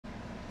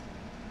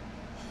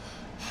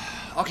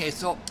Okay,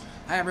 so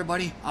hi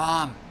everybody.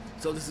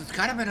 So this is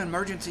kind of an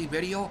emergency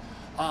video.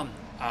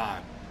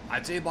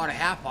 I'd say about a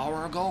half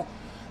hour ago,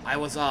 I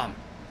was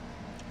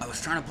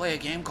trying to play a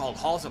game called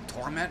Halls of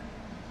Torment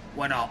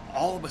when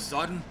all of a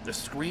sudden the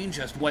screen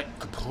just went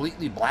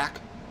completely black.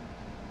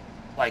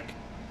 Like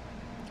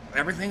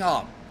everything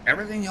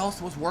else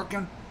was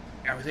working.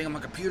 Everything on my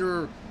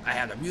computer, I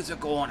had the music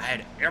going, I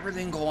had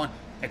everything going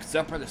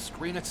except for the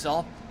screen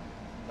itself.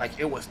 Like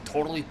it was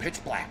totally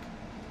pitch black.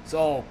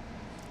 So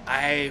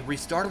I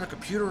restarted the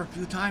computer a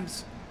few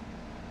times,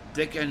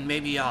 thinking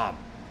maybe I've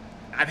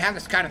had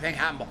this kind of thing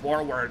happen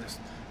before where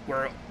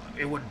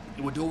it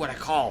would do what I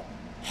call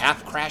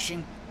half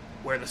crashing,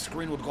 where the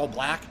screen would go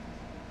black,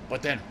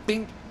 but then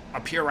bing,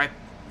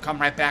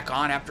 come right back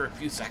on after a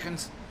few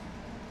seconds.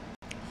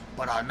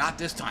 But not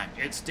this time.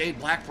 It stayed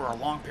black for a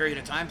long period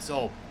of time.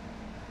 So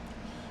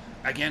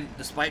again,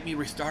 despite me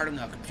restarting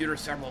the computer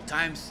several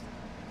times,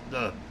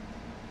 the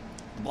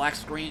black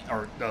screen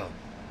or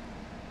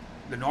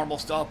the normal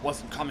stuff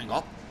wasn't coming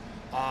up.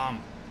 I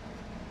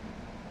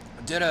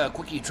did a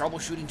quickie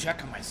troubleshooting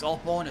check on my cell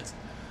phone.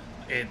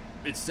 It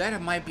said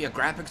it might be a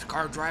graphics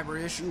card driver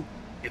issue.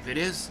 If it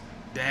is,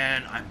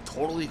 then I'm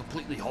totally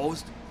completely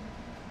hosed.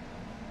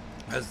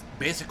 Because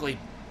basically,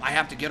 I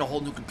have to get a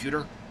whole new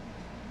computer.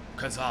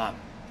 Because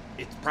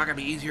it's probably gonna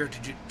be easier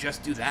to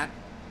just do that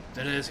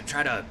than it is to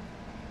try to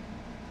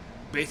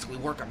basically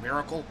work a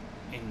miracle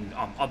in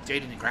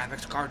updating the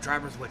graphics card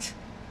drivers, which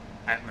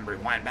I'm gonna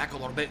rewind back a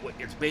little bit.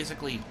 It's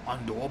basically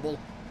undoable.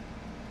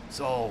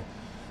 So,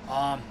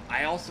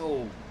 I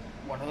also,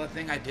 one other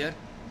thing I did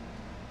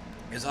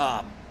is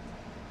I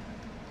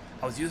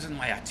was using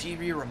my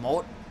TV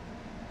remote.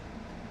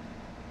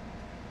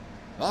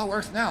 Well, it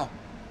works now.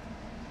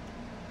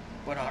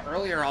 But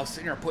earlier I was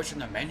sitting here pushing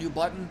the menu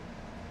button.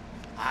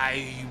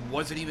 I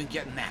wasn't even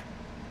getting that.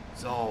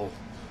 So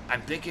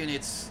I'm thinking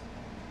it's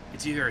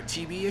either a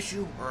TV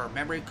issue or a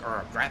memory or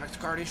a graphics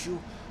card issue.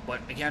 But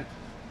again,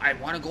 I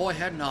want to go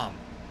ahead and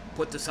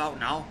put this out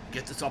now,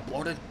 get this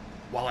uploaded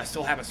while I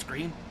still have a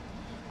screen.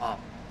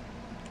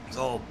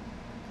 So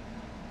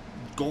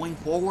going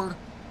forward,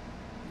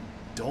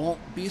 don't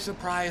be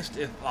surprised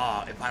if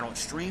I don't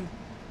stream,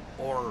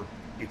 or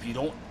if you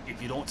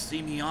don't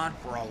see me on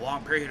for a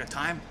long period of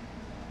time.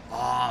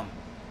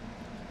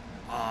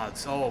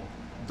 So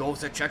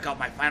those that check out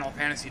my Final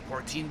Fantasy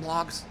XIV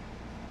blogs,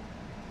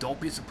 don't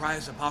be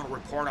surprised if I don't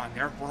report on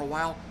there for a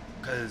while,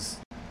 because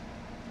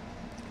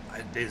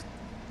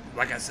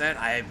like I said,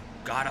 I've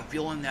got a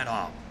feeling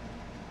that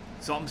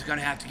something's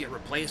gonna have to get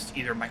replaced,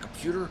 either my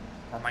computer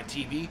or my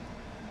TV.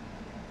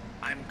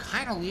 I'm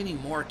kind of leaning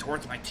more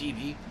towards my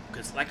TV,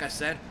 because like I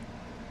said,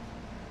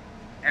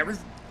 at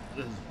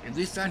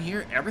least on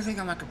here, everything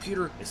on my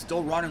computer is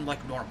still running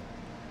like normal.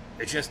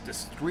 It's just the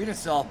screen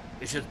itself,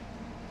 it just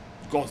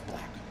goes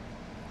black.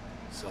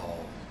 So,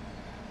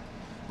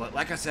 but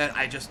like I said,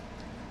 I just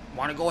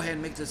want to go ahead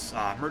and make this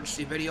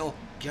emergency video,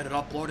 get it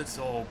uploaded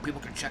so people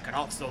can check it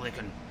out, so they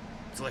can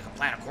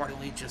plan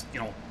accordingly. Just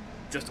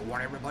just to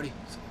warn everybody.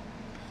 So,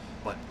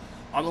 but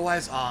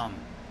otherwise,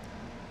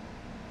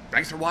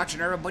 thanks for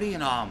watching, everybody,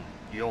 and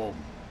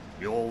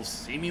you'll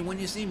see me when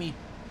you see me.